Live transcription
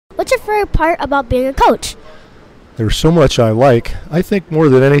What's your favorite part about being a coach? There's so much I like. I think more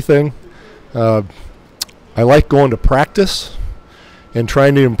than anything, I like going to practice and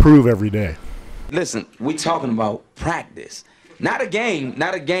trying to improve every day. Listen, we talking about practice. Not a game,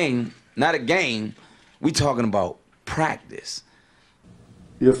 not a game, not a game. We talking about practice.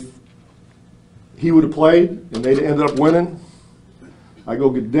 If he would have played and they'd ended up winning, I go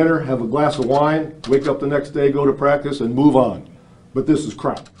get dinner, have a glass of wine, wake up the next day, go to practice, and move on. But this is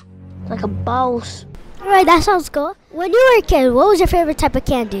crap. Like a boss. All right, that sounds cool. When you were a kid, what was your favorite type of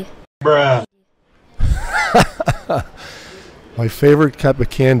candy? Bruh. My favorite type of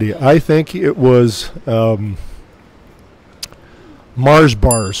candy, I think it was Mars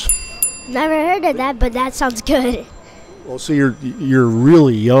bars. Never heard of that, but that sounds good. Well, see, you're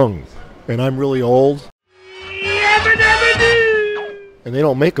really young, and I'm really old. And they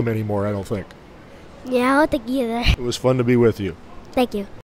don't make them anymore, I don't think. Yeah, I don't think either. It was fun to be with you. Thank you.